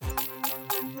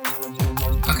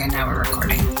Okay, now we're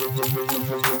recording.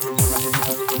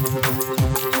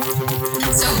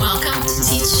 So welcome to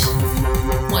Teach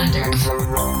Wonder.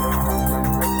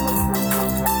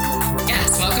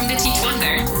 Yes, welcome to Teach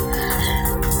Wonder,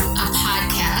 a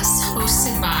podcast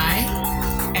hosted by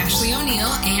Ashley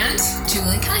O'Neill and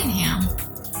Julie Cunningham.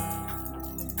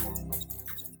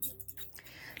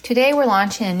 Today we're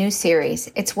launching a new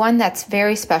series. It's one that's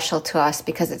very special to us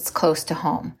because it's close to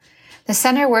home. The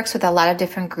center works with a lot of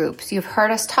different groups. You've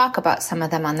heard us talk about some of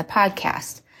them on the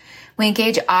podcast. We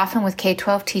engage often with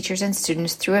K-12 teachers and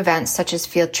students through events such as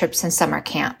field trips and summer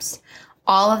camps.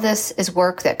 All of this is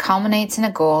work that culminates in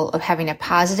a goal of having a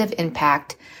positive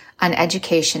impact on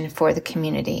education for the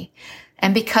community.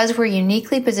 And because we're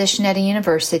uniquely positioned at a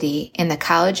university in the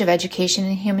College of Education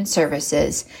and Human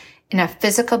Services, in a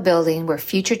physical building where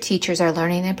future teachers are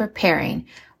learning and preparing,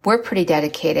 we're pretty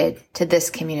dedicated to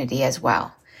this community as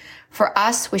well. For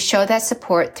us, we show that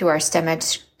support through our STEM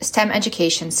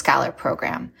Education Scholar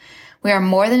Program. We are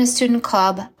more than a student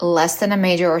club, less than a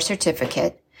major or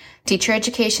certificate. Teacher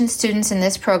education students in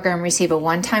this program receive a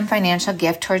one-time financial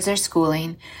gift towards their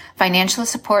schooling, financial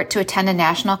support to attend a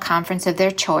national conference of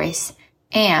their choice,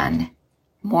 and,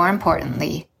 more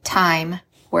importantly, time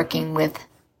working with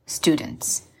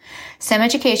students. STEM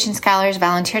education scholars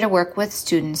volunteer to work with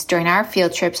students during our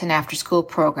field trips and after-school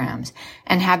programs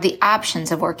and have the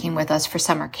options of working with us for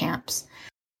summer camps.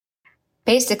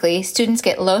 Basically, students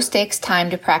get low-stakes time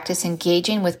to practice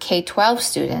engaging with K-12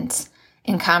 students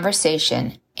in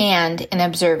conversation and in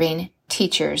observing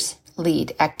teachers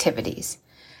lead activities.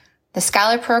 The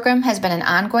Scholar Program has been an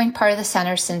ongoing part of the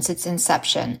center since its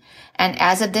inception, and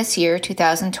as of this year,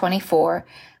 2024,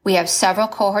 we have several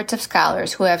cohorts of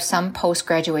scholars who have some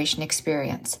post-graduation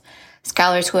experience.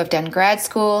 Scholars who have done grad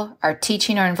school, are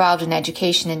teaching or involved in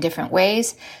education in different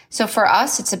ways. So for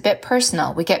us, it's a bit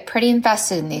personal. We get pretty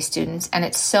invested in these students, and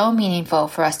it's so meaningful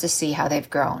for us to see how they've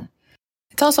grown.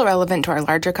 It's also relevant to our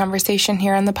larger conversation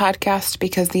here on the podcast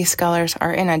because these scholars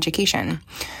are in education.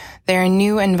 They're a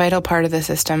new and vital part of the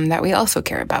system that we also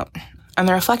care about. And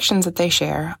the reflections that they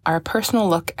share are a personal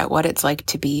look at what it's like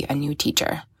to be a new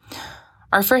teacher.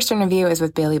 Our first interview is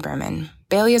with Bailey Birman.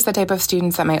 Bailey is the type of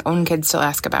students that my own kids still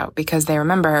ask about because they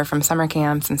remember her from summer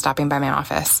camps and stopping by my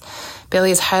office.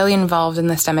 Bailey is highly involved in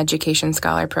the STEM Education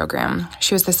Scholar Program.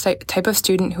 She was the type of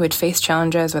student who would face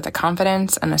challenges with a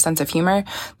confidence and a sense of humor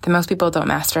that most people don't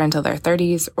master until their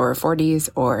 30s or 40s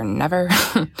or never.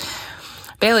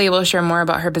 Bailey will share more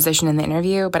about her position in the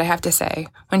interview, but I have to say,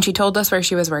 when she told us where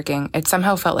she was working, it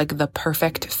somehow felt like the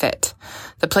perfect fit.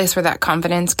 The place where that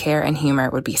confidence, care, and humor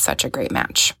would be such a great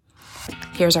match.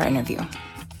 Here's our interview.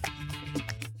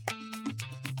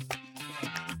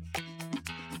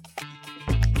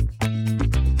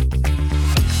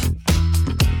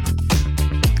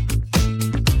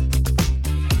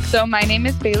 So my name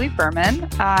is Bailey Birman.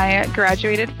 I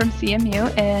graduated from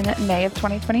CMU in May of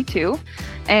 2022.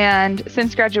 And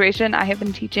since graduation, I have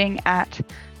been teaching at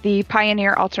the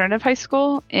Pioneer Alternative High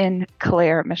School in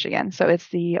Clare, Michigan. So it's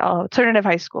the alternative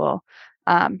high school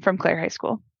from Clare High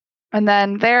School. And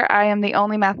then there I am the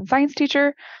only math and science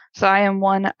teacher. So I am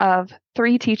one of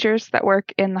 3 teachers that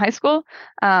work in the high school.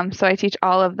 So I teach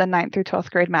all of the 9th through 12th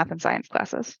grade math and science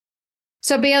classes.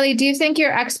 So Bailey, do you think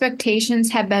your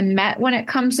expectations have been met when it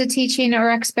comes to teaching or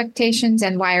expectations,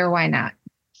 and why or why not?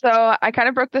 So I kind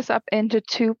of broke this up into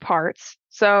 2 parts.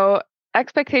 So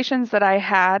expectations that I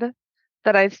had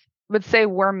that I would say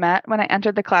were met when I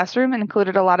entered the classroom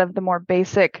included a lot of the more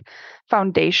basic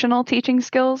foundational teaching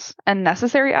skills and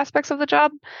necessary aspects of the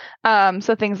job.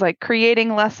 So things like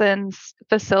creating lessons,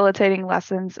 facilitating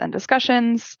lessons and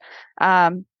discussions,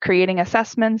 creating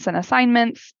assessments and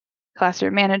assignments,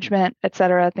 classroom management,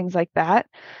 etc., things like that.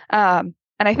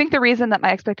 And I think the reason that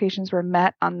my expectations were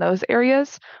met on those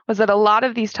areas was that a lot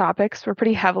of these topics were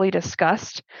pretty heavily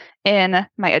discussed in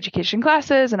my education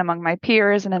classes and among my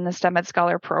peers and in the STEM Ed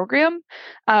Scholar program.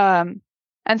 And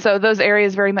so those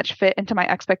areas very much fit into my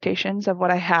expectations of what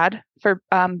I had for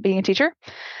being a teacher.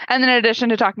 And then in addition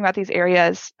to talking about these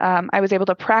areas, I was able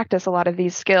to practice a lot of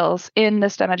these skills in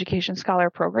the STEM Education Scholar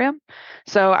program.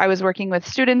 So I was working with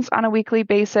students on a weekly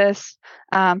basis,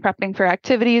 prepping for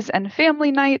activities and family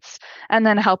nights, and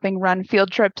then helping run field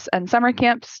trips and summer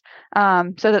camps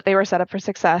so that they were set up for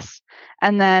success.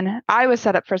 And then I was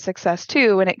set up for success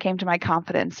too when it came to my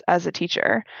confidence as a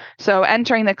teacher. So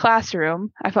entering the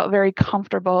classroom, I felt very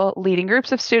comfortable leading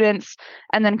groups of students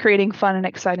and then creating fun and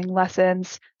exciting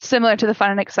lessons, similar to the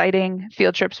fun and exciting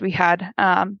field trips we had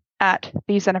at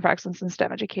the Center for Excellence in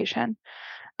STEM Education.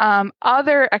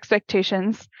 Other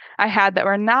expectations I had that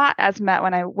were not as met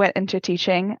when I went into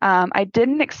teaching, I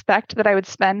didn't expect that I would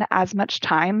spend as much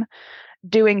time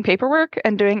doing paperwork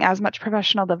and doing as much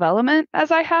professional development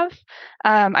as I have.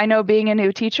 I know being a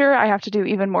new teacher, I have to do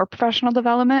even more professional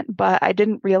development, but I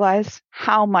didn't realize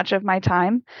how much of my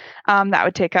time that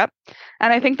would take up.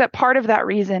 And I think that part of that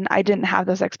reason I didn't have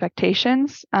those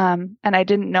expectations, and I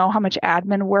didn't know how much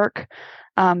admin work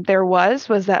there was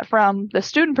that from the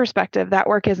student perspective, that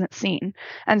work isn't seen.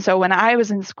 And so when I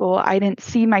was in school, I didn't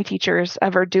see my teachers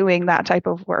ever doing that type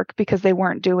of work because they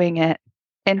weren't doing it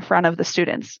in front of the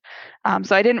students.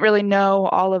 So I didn't really know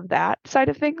all of that side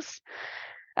of things.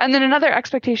 And then another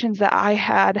expectations that I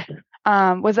had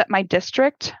was that my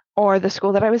district or the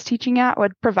school that I was teaching at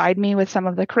would provide me with some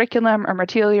of the curriculum or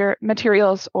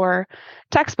materials or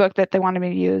textbook that they wanted me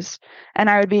to use. And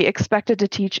I would be expected to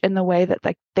teach in the way that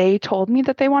like they told me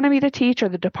that they wanted me to teach or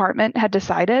the department had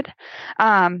decided.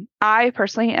 I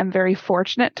personally am very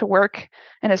fortunate to work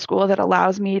in a school that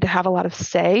allows me to have a lot of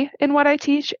say in what I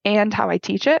teach and how I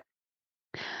teach it.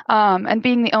 And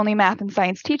being the only math and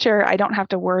science teacher, I don't have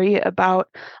to worry about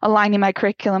aligning my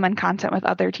curriculum and content with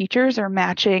other teachers or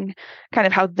matching kind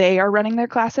of how they are running their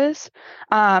classes.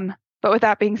 But with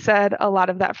that being said, a lot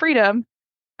of that freedom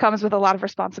comes with a lot of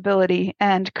responsibility,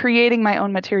 and creating my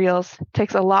own materials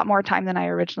takes a lot more time than I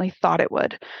originally thought it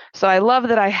would. So I love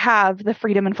that I have the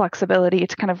freedom and flexibility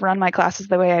to kind of run my classes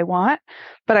the way I want,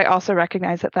 but I also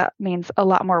recognize that that means a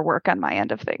lot more work on my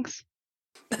end of things.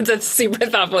 That's a super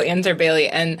thoughtful answer, Bailey.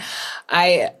 And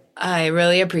I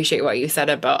really appreciate what you said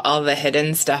about all the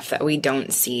hidden stuff that we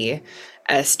don't see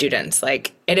as students.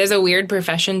 Like, it is a weird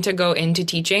profession to go into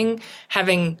teaching,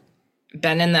 having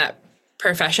been in that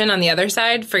profession on the other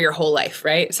side for your whole life,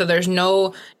 right? So there's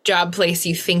no job place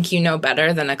you think you know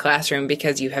better than a classroom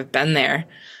because you have been there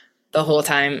the whole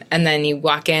time. And then you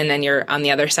walk in and you're on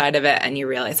the other side of it and you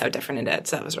realize how different it is.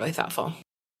 So that was really thoughtful.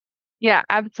 Yeah,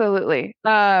 absolutely.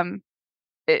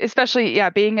 Especially,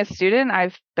 being a student,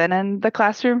 I've been in the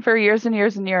classroom for years and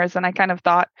years and years. And I kind of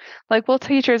thought like, well,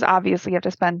 teachers obviously have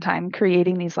to spend time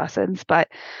creating these lessons, but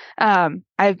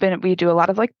we do a lot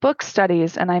of like book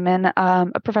studies, and I'm in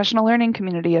a professional learning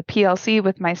community, a PLC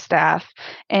with my staff,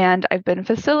 and I've been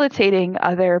facilitating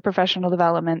other professional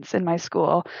developments in my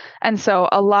school. And so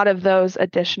a lot of those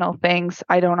additional things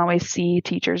I don't always see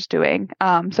teachers doing.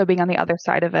 So being on the other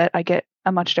side of it, I get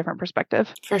a much different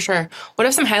perspective. For sure. What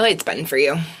have some highlights been for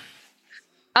you?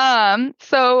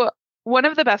 So one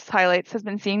of the best highlights has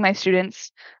been seeing my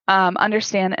students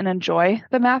understand and enjoy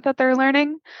the math that they're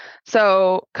learning.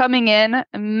 So coming in,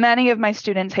 many of my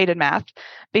students hated math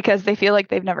because they feel like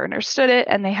they've never understood it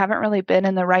and they haven't really been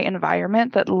in the right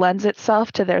environment that lends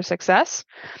itself to their success.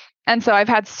 And so I've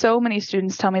had so many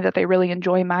students tell me that they really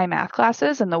enjoy my math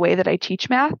classes and the way that I teach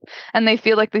math, and they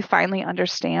feel like they finally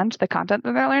understand the content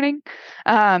that they're learning.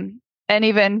 And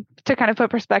even to kind of put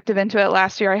perspective into it,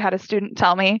 last year I had a student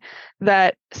tell me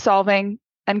that solving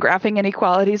and graphing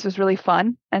inequalities was really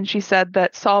fun. And she said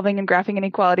that solving and graphing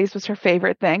inequalities was her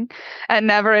favorite thing. And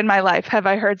never in my life have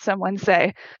I heard someone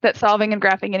say that solving and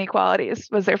graphing inequalities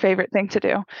was their favorite thing to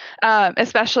do.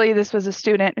 Especially this was a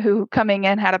student who coming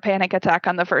in had a panic attack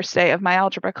on the first day of my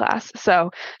algebra class.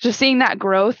 So just seeing that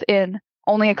growth in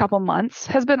only a couple months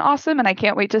has been awesome. And I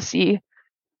can't wait to see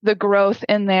the growth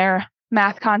in their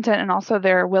math content and also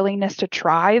their willingness to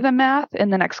try the math in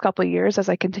the next couple of years as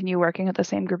I continue working with the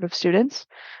same group of students.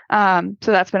 So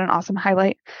that's been an awesome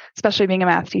highlight, especially being a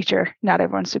math teacher. Not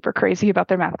everyone's super crazy about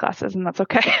their math classes, and that's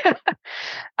okay.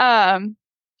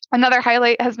 Another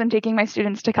highlight has been taking my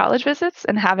students to college visits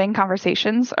and having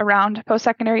conversations around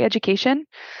post-secondary education.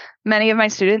 Many of my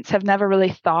students have never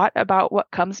really thought about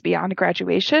what comes beyond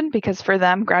graduation because for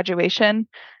them, graduation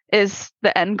is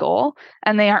the end goal,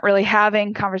 and they aren't really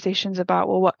having conversations about,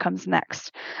 well, what comes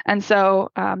next. And so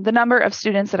the number of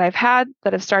students that I've had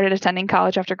that have started attending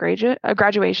college after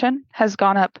graduation has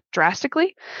gone up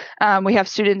drastically. We have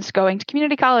students going to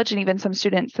community college and even some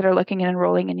students that are looking at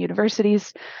enrolling in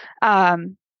universities.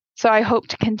 So I hope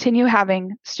to continue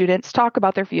having students talk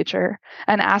about their future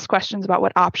and ask questions about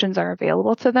what options are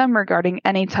available to them regarding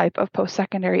any type of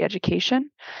post-secondary education.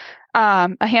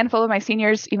 A handful of my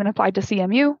seniors even applied to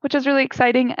CMU, which is really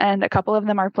exciting, and a couple of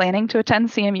them are planning to attend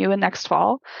CMU in next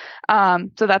fall.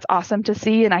 So that's awesome to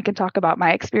see, and I can talk about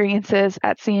my experiences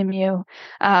at CMU.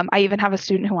 I even have a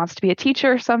student who wants to be a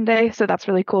teacher someday, so that's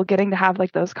really cool getting to have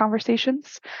like those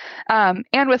conversations.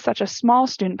 And with such a small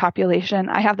student population,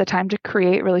 I have the time to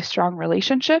create really strong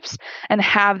relationships and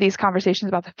have these conversations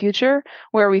about the future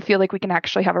where we feel like we can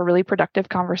actually have a really productive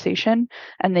conversation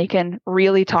and they can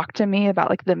really talk to me about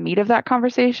like the meat of that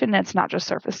conversation. And it's not just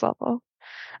surface level.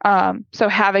 So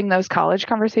having those college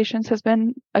conversations has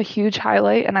been a huge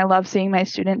highlight. And I love seeing my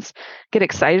students get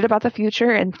excited about the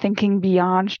future and thinking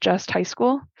beyond just high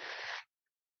school.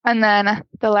 And then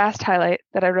the last highlight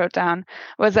that I wrote down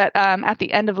was that at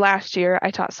the end of last year,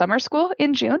 I taught summer school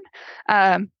in June.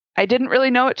 I didn't really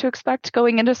know what to expect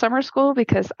going into summer school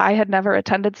because I had never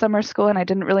attended summer school and I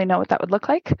didn't really know what that would look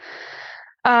like.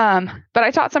 But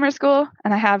I taught summer school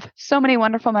and I have so many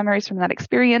wonderful memories from that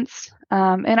experience.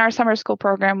 In our summer school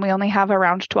program, we only have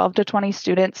around 12 to 20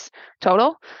 students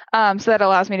total. So that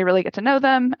allows me to really get to know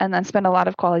them and then spend a lot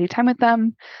of quality time with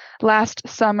them. Last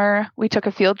summer, we took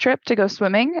a field trip to go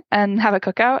swimming and have a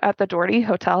cookout at the Doherty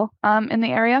Hotel in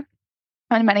the area.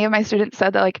 And many of my students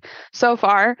said that so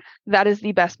far that is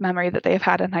the best memory that they've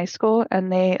had in high school, and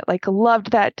they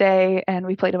loved that day, and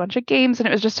we played a bunch of games, and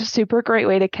it was just a super great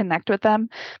way to connect with them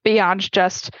beyond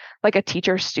just a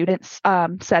teacher student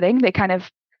setting.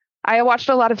 I watched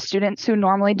a lot of students who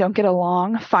normally don't get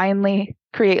along finally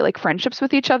create friendships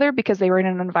with each other because they were in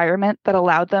an environment that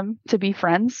allowed them to be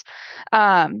friends.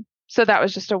 So that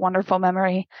was just a wonderful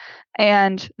memory.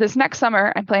 And this next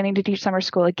summer, I'm planning to teach summer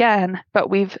school again, but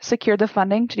we've secured the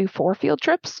funding to do 4 field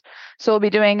trips. So we'll be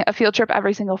doing a field trip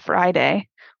every single Friday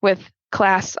with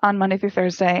class on Monday through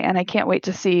Thursday. And I can't wait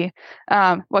to see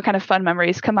what kind of fun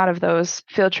memories come out of those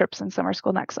field trips in summer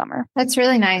school next summer. That's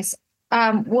really nice.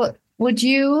 Would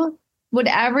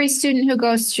every student who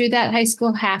goes through that high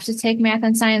school have to take math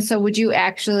and science? So would you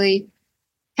actually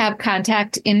have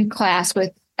contact in class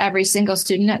with every single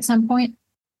student at some point?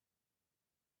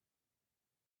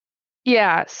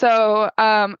 Yeah. So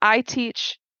I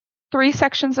teach 3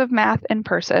 sections of math in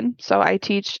person. So I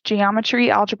teach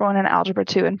geometry, algebra 1, and algebra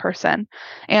 2 in person.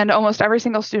 And almost every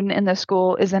single student in this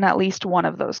school is in at least one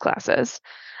of those classes.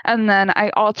 And then I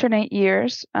alternate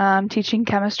years teaching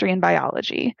chemistry and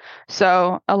biology.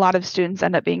 So a lot of students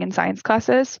end up being in science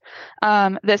classes.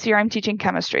 This year I'm teaching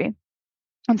chemistry.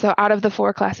 And so out of the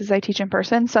 4 classes I teach in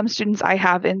person, some students I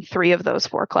have in 3 of those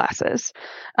 4 classes.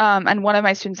 And one of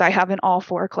my students I have in all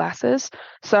 4 classes.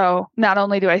 So not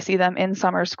only do I see them in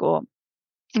summer school,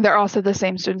 they're also the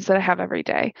same students that I have every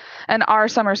day. And our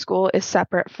summer school is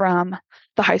separate from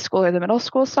the high school or the middle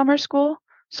school summer school.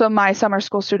 So my summer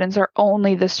school students are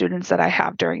only the students that I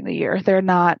have during the year. They're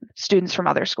not students from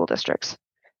other school districts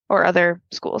or other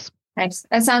schools. Nice.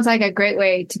 That sounds like a great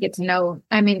way to get to know,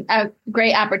 a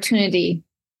great opportunity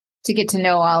to get to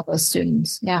know all those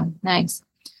students. Yeah, nice.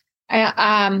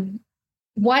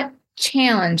 What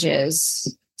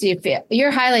challenges do you feel?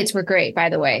 Your highlights were great, by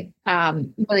the way.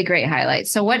 Really great highlights.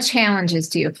 So what challenges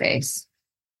do you face?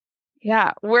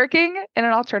 Yeah, working in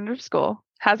an alternative school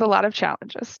has a lot of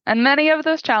challenges. And many of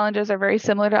those challenges are very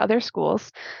similar to other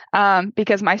schools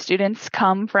because my students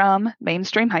come from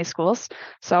mainstream high schools.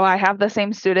 So I have the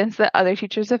same students that other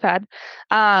teachers have had.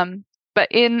 But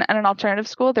in an alternative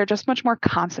school, they're just much more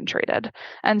concentrated.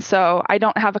 And so I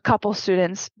don't have a couple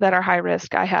students that are high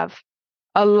risk. I have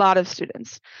a lot of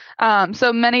students.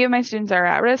 So many of my students are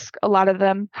at risk. A lot of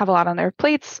them have a lot on their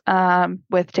plates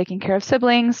with taking care of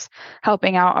siblings,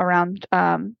 helping out around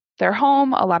their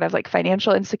home, a lot of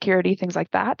financial insecurity, things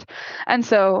like that. And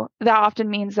so that often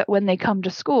means that when they come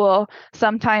to school,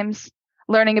 sometimes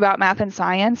learning about math and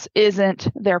science isn't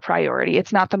their priority.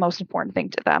 It's not the most important thing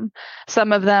to them.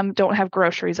 Some of them don't have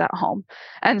groceries at home.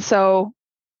 And so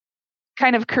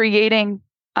kind of creating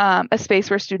a space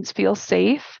where students feel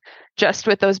safe just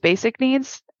with those basic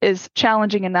needs is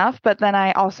challenging enough. But then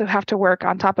I also have to work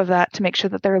on top of that to make sure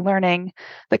that they're learning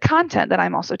the content that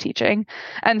I'm also teaching.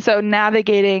 And so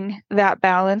navigating that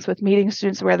balance with meeting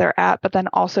students where they're at, but then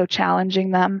also challenging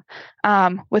them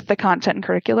with the content and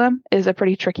curriculum is a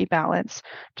pretty tricky balance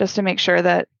just to make sure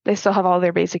that they still have all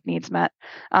their basic needs met.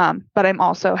 But I'm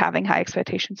also having high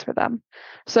expectations for them.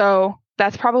 So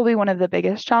that's probably one of the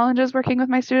biggest challenges working with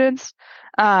my students.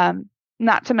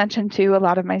 Not to mention too, a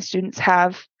lot of my students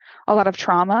have a lot of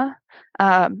trauma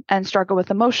and struggle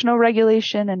with emotional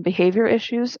regulation and behavior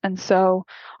issues. And so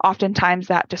oftentimes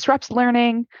that disrupts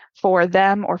learning for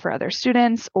them or for other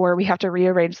students, or we have to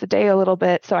rearrange the day a little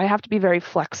bit. So I have to be very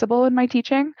flexible in my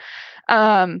teaching,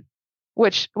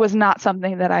 which was not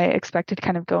something that I expected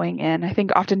kind of going in. I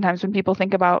think oftentimes when people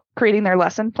think about creating their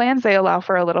lesson plans, they allow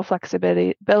for a little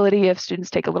flexibility if students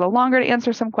take a little longer to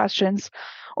answer some questions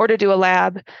or to do a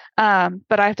lab.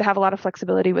 But I have to have a lot of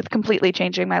flexibility with completely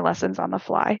changing my lessons on the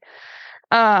fly.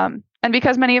 And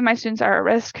because many of my students are at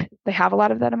risk, they have a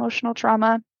lot of that emotional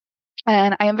trauma.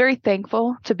 And I am very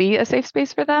thankful to be a safe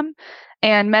space for them.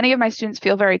 And many of my students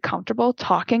feel very comfortable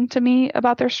talking to me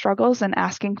about their struggles and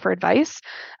asking for advice.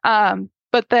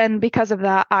 But then because of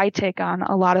that, I take on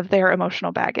a lot of their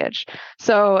emotional baggage.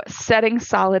 So setting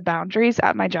solid boundaries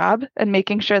at my job and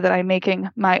making sure that I'm making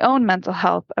my own mental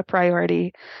health a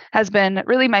priority has been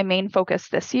really my main focus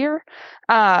this year.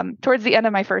 Towards the end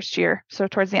of my first year, so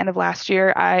towards the end of last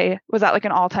year, I was at like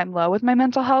an all-time low with my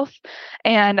mental health,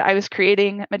 and I was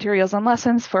creating materials and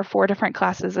lessons for 4 different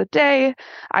classes a day.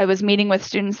 I was meeting with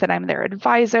students that I'm their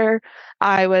advisor.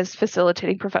 I was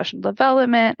facilitating professional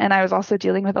development, and I was also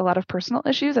dealing with a lot of personal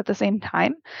issues at the same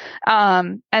time.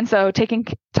 And so taking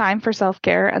time for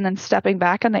self-care and then stepping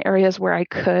back in the areas where I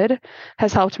could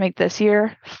has helped make this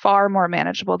year far more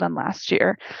manageable than last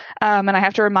year. And I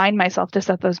have to remind myself to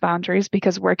set those boundaries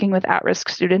because working with at-risk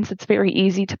students, it's very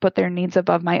easy to put their needs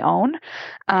above my own.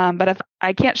 But if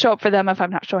I can't show up for them if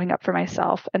I'm not showing up for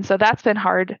myself. And so that's been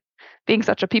hard, being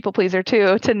such a people pleaser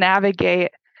too, to navigate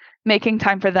making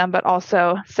time for them, but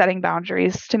also setting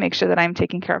boundaries to make sure that I'm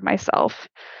taking care of myself.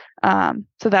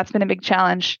 So that's been a big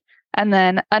challenge. And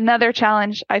then another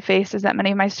challenge I face is that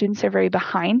many of my students are very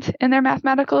behind in their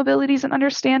mathematical abilities and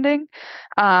understanding.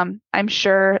 I'm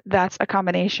sure that's a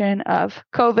combination of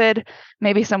COVID,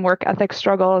 maybe some work ethic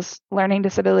struggles, learning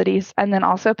disabilities, and then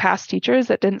also past teachers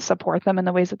that didn't support them in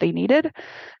the ways that they needed.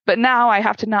 But now I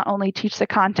have to not only teach the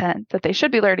content that they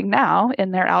should be learning now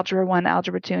in their Algebra 1,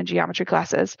 Algebra 2, and geometry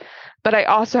classes, but I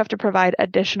also have to provide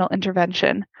additional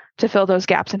intervention to fill those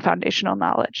gaps in foundational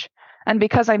knowledge. And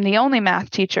because I'm the only math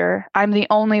teacher, I'm the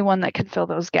only one that can fill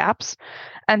those gaps.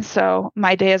 And so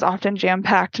my day is often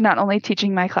jam-packed, not only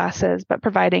teaching my classes, but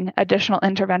providing additional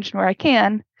intervention where I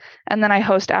can. And then I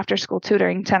host after-school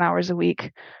tutoring 10 hours a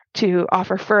week to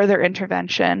offer further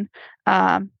intervention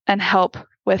and help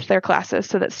with their classes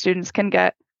so that students can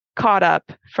get caught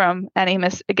up from any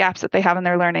gaps that they have in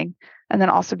their learning and then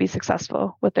also be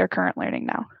successful with their current learning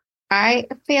now. I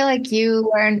feel like you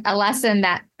learned a lesson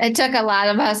that it took a lot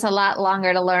of us a lot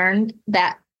longer to learn,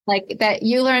 that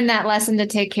you learned that lesson to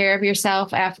take care of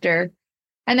yourself after.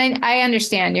 And I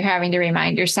understand you're having to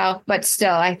remind yourself, but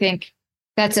still, I think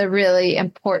that's a really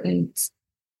important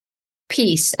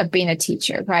piece of being a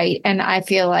teacher, right? And I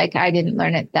feel like I didn't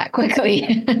learn it that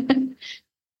quickly.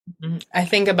 I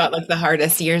think about like the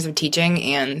hardest years of teaching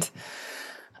and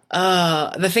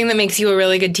the thing that makes you a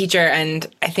really good teacher, and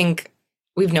I think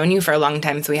we've known you for a long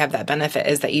time, so we have that benefit,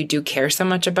 is that you do care so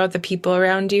much about the people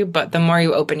around you. But the more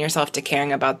you open yourself to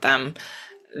caring about them,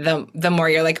 the more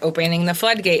you're like opening the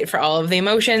floodgate for all of the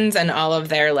emotions and all of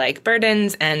their like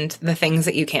burdens and the things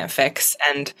that you can't fix.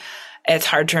 And it's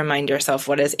hard to remind yourself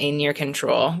what is in your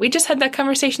control. We just had that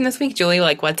conversation this week, Julie,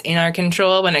 like what's in our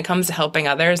control when it comes to helping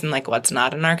others and like what's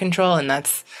not in our control. And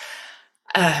that's,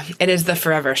 it is the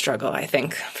forever struggle, I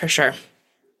think, for sure.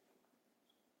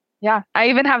 Yeah, I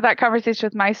even have that conversation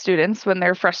with my students when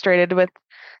they're frustrated with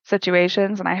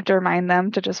situations, and I have to remind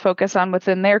them to just focus on what's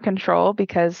in their control,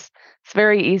 because it's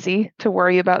very easy to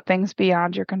worry about things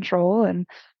beyond your control and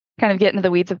kind of get into the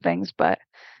weeds of things. But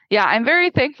yeah, I'm very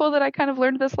thankful that I kind of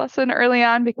learned this lesson early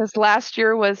on, because last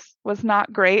year was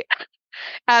not great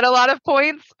at a lot of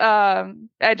points.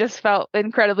 I just felt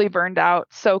incredibly burned out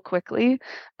so quickly.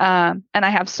 And I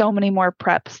have so many more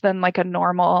preps than like a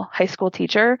normal high school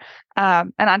teacher.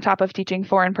 And on top of teaching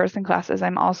 4 in-person classes,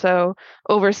 I'm also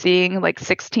overseeing like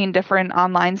 16 different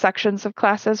online sections of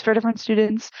classes for different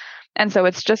students. And so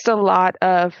it's just a lot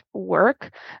of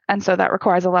work. And so that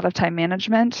requires a lot of time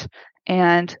management.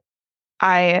 And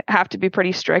I have to be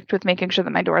pretty strict with making sure that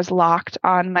my door is locked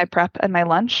on my prep and my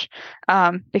lunch,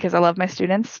 because I love my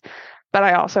students. But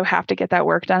I also have to get that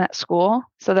work done at school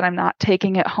so that I'm not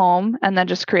taking it home and then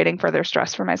just creating further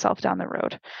stress for myself down the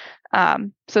road.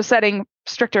 So setting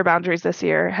stricter boundaries this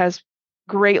year has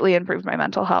greatly improved my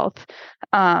mental health.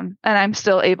 And I'm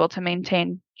still able to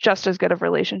maintain just as good of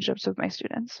relationships with my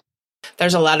students.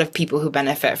 There's a lot of people who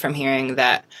benefit from hearing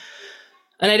that.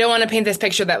 And I don't want to paint this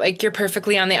picture that like you're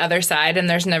perfectly on the other side and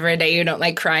there's never a day you don't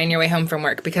like cry on your way home from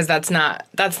work, because that's not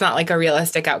like a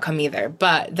realistic outcome either.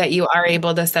 But that you are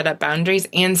able to set up boundaries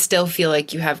and still feel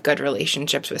like you have good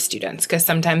relationships with students. Because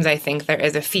sometimes I think there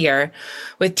is a fear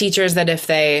with teachers that if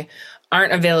they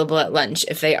aren't available at lunch,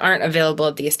 if they aren't available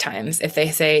at these times, if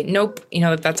they say, nope,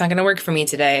 that's not going to work for me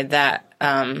today, that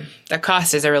the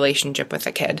cost is a relationship with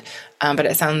a kid. But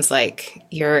it sounds like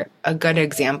you're a good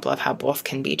example of how both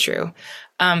can be true.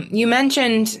 You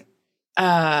mentioned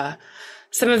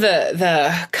some of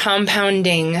the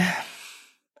compounding, what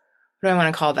do I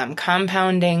want to call them?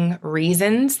 Compounding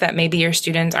reasons that maybe your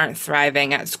students aren't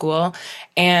thriving at school.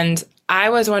 And I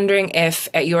was wondering if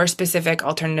at your specific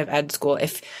alternative ed school,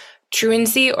 if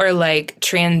truancy or like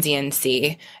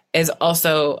transiency is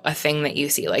also a thing that you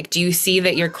see. Like, do you see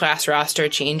that your class roster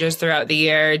changes throughout the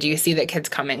year? Do you see that kids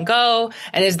come and go?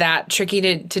 And is that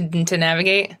tricky to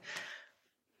navigate?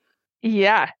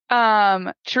 Yeah.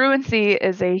 Truancy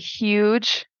is a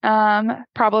huge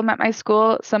problem at my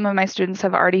school. Some of my students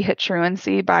have already hit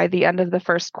truancy by the end of the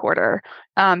first quarter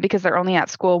because they're only at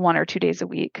school 1 or 2 days a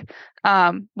week,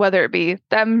 whether it be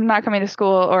them not coming to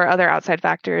school or other outside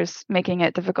factors making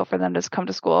it difficult for them to come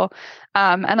to school.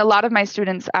 And a lot of my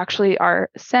students actually are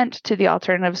sent to the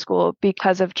alternative school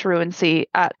because of truancy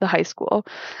at the high school.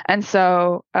 And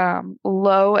so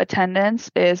low attendance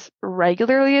is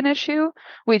regularly an issue.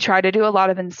 We try to do a lot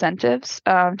of incentives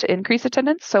to increase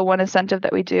attendance. So one incentive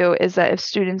that we do is that if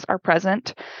students are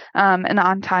present and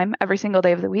on time every single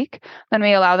day of the week, then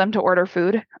we allow them to order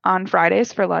food on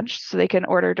Fridays for lunch so they can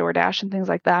order DoorDash and things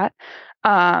like that.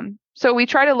 So we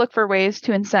try to look for ways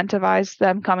to incentivize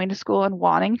them coming to school and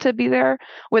wanting to be there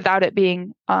without it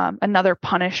being another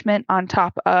punishment on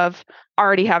top of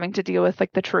already having to deal with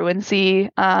like the truancy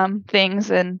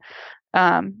things and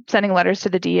sending letters to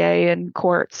the DA and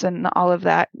courts and all of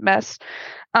that mess.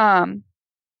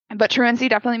 But truancy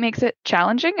definitely makes it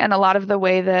challenging. And a lot of the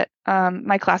way that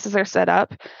my classes are set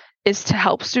up is to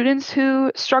help students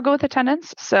who struggle with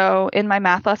attendance. So in my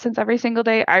math lessons every single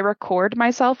day, I record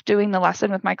myself doing the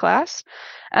lesson with my class.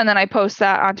 And then I post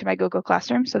that onto my Google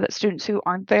Classroom so that students who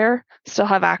aren't there still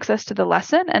have access to the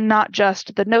lesson and not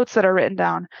just the notes that are written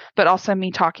down, but also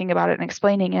me talking about it and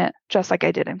explaining it just like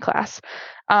I did in class.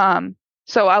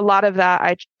 So a lot of that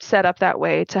I set up that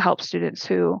way to help students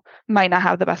who might not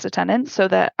have the best attendance so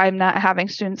that I'm not having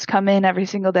students come in every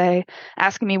single day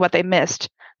asking me what they missed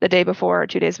the day before or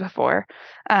 2 days before.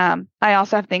 I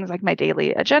also have things like my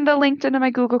daily agenda linked into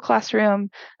my Google Classroom.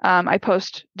 I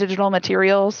post digital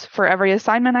materials for every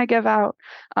assignment I give out.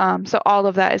 So all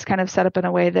of that is kind of set up in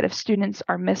a way that if students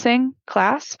are missing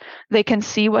class, they can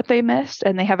see what they missed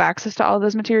and they have access to all of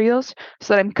those materials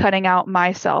so that I'm cutting out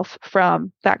myself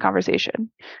from that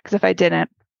conversation. Because if I didn't,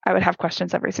 I would have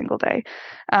questions every single day.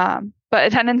 But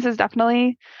attendance is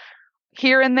definitely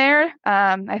here and there.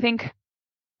 I think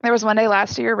there was one day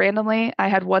last year, randomly, I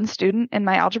had one student in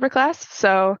my algebra class.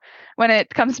 So when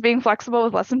it comes to being flexible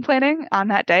with lesson planning, on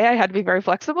that day, I had to be very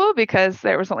flexible because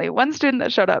there was only one student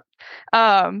that showed up.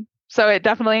 So it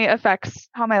definitely affects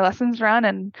how my lessons run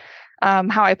and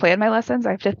how I plan my lessons.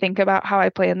 I have to think about how I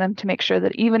plan them to make sure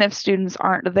that even if students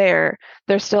aren't there,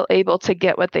 they're still able to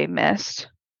get what they missed.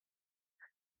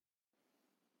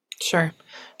 Sure.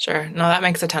 No, that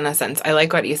makes a ton of sense. I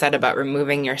like what you said about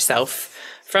removing yourself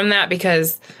from that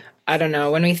because, I don't know,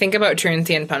 when we think about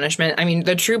truancy and punishment, I mean,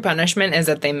 the true punishment is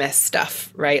that they miss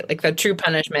stuff, right? Like the true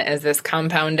punishment is this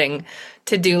compounding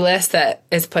to-do list that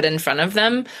is put in front of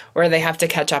them where they have to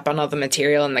catch up on all the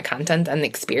material and the content and the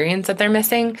experience that they're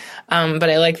missing. But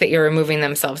I like that you're removing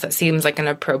themselves. That seems like an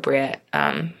appropriate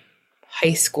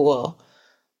high school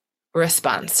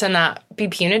response to not be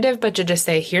punitive, but to just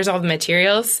say, here's all the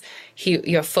materials.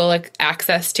 You have full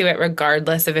access to it,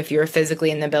 regardless of if you're physically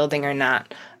in the building or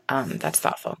not. That's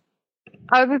thoughtful.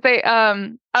 I was going to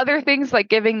say, other things like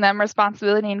giving them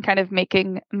responsibility and kind of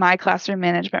making my classroom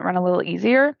management run a little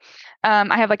easier.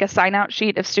 I have like a sign out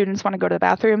sheet if students want to go to the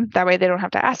bathroom. That way they don't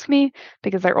have to ask me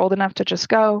because they're old enough to just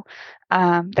go.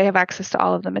 They have access to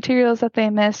all of the materials that they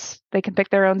miss. They can pick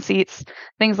their own seats,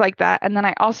 things like that. And then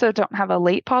I also don't have a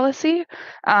late policy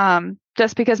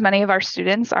just because many of our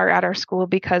students are at our school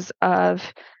because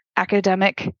of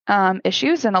academic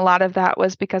issues. And a lot of that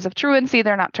was because of truancy.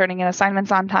 They're not turning in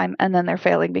assignments on time and then they're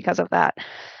failing because of that.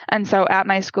 And so at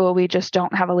my school, we just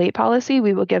don't have a late policy.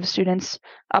 We will give students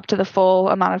up to the full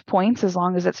amount of points as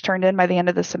long as it's turned in by the end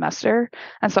of the semester.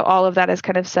 And so all of that is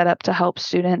kind of set up to help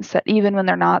students that even when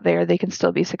they're not there, they can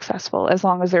still be successful as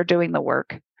long as they're doing the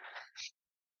work.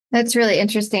 That's really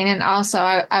interesting. And also,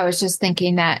 I was just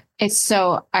thinking that it's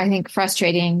so, I think,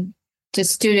 frustrating to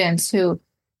students who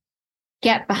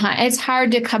get behind. It's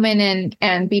hard to come in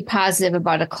and be positive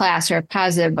about a class or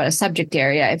positive about a subject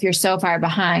area if you're so far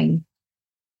behind.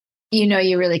 You know,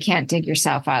 you really can't dig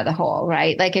yourself out of the hole,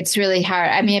 right? Like it's really hard.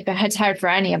 I mean, it's hard for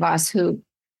any of us who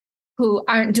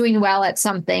aren't doing well at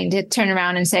something to turn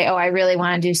around and say, oh, I really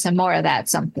want to do some more of that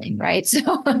something, right? So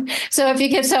if you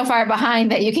get so far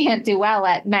behind that you can't do well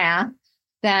at math,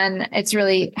 then it's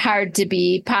really hard to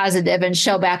be positive and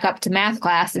show back up to math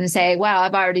class and say, well,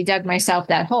 I've already dug myself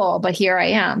that hole, but here I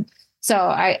am. So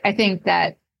I think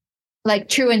that like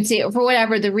truancy, for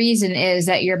whatever the reason is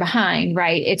that you're behind,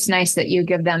 right? It's nice that you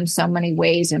give them so many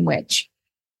ways in which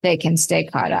they can stay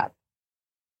caught up.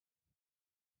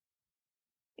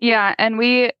 Yeah. And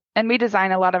we And we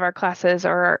design a lot of our classes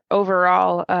or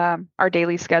overall our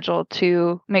daily schedule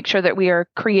to make sure that we are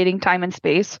creating time and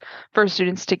space for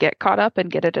students to get caught up and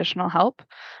get additional help.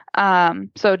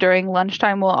 So during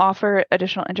lunchtime, we'll offer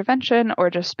additional intervention or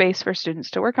just space for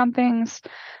students to work on things.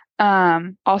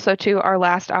 Also, too, our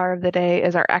last hour of the day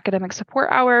is our academic support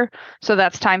hour. So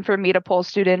that's time for me to pull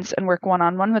students and work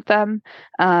one-on-one with them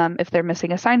if they're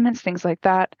missing assignments, things like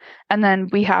that. And then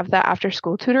we have the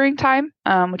after-school tutoring time,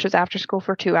 which is after school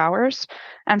for 2 hours.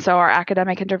 And so our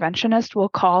academic interventionist will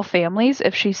call families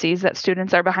if she sees that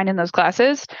students are behind in those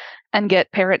classes and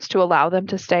get parents to allow them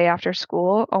to stay after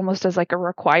school almost as like a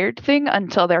required thing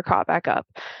until they're caught back up.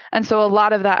 And so a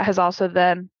lot of that has also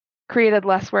then created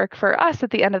less work for us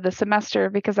at the end of the semester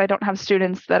because I don't have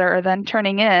students that are then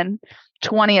turning in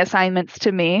 20 assignments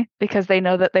to me because they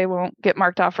know that they won't get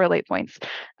marked off for late points.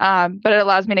 But it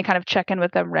allows me to kind of check in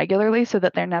with them regularly so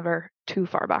that they're never too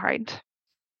far behind.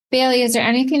 Bailey, is there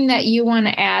anything that you want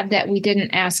to add that we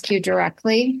didn't ask you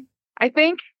directly? I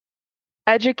think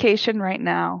education right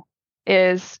now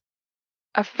is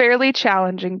a fairly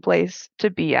challenging place to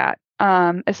be at,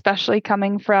 especially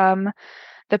coming from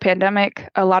the pandemic.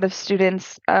 A lot of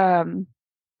students are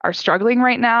struggling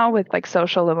right now with like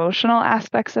social emotional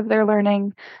aspects of their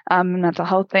learning, mental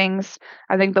health things.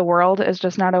 I think the world is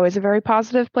just not always a very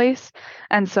positive place.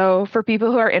 And so for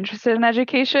people who are interested in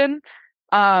education,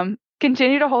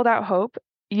 continue to hold out hope.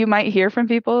 You might hear from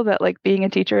people that like being a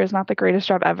teacher is not the greatest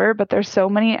job ever, but there's so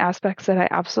many aspects that I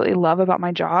absolutely love about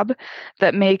my job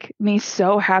that make me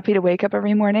so happy to wake up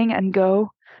every morning and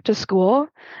go to school.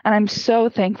 And I'm so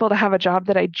thankful to have a job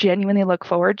that I genuinely look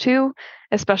forward to,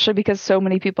 especially because so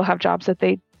many people have jobs that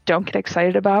they don't get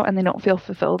excited about and they don't feel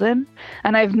fulfilled in.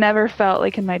 And I've never felt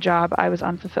like in my job I was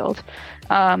unfulfilled.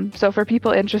 So for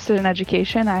people interested in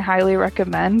education, I highly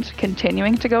recommend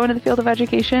continuing to go into the field of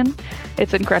education.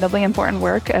 It's incredibly important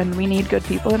work and we need good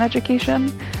people in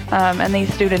education. And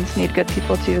these students need good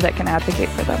people too that can advocate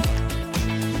for them.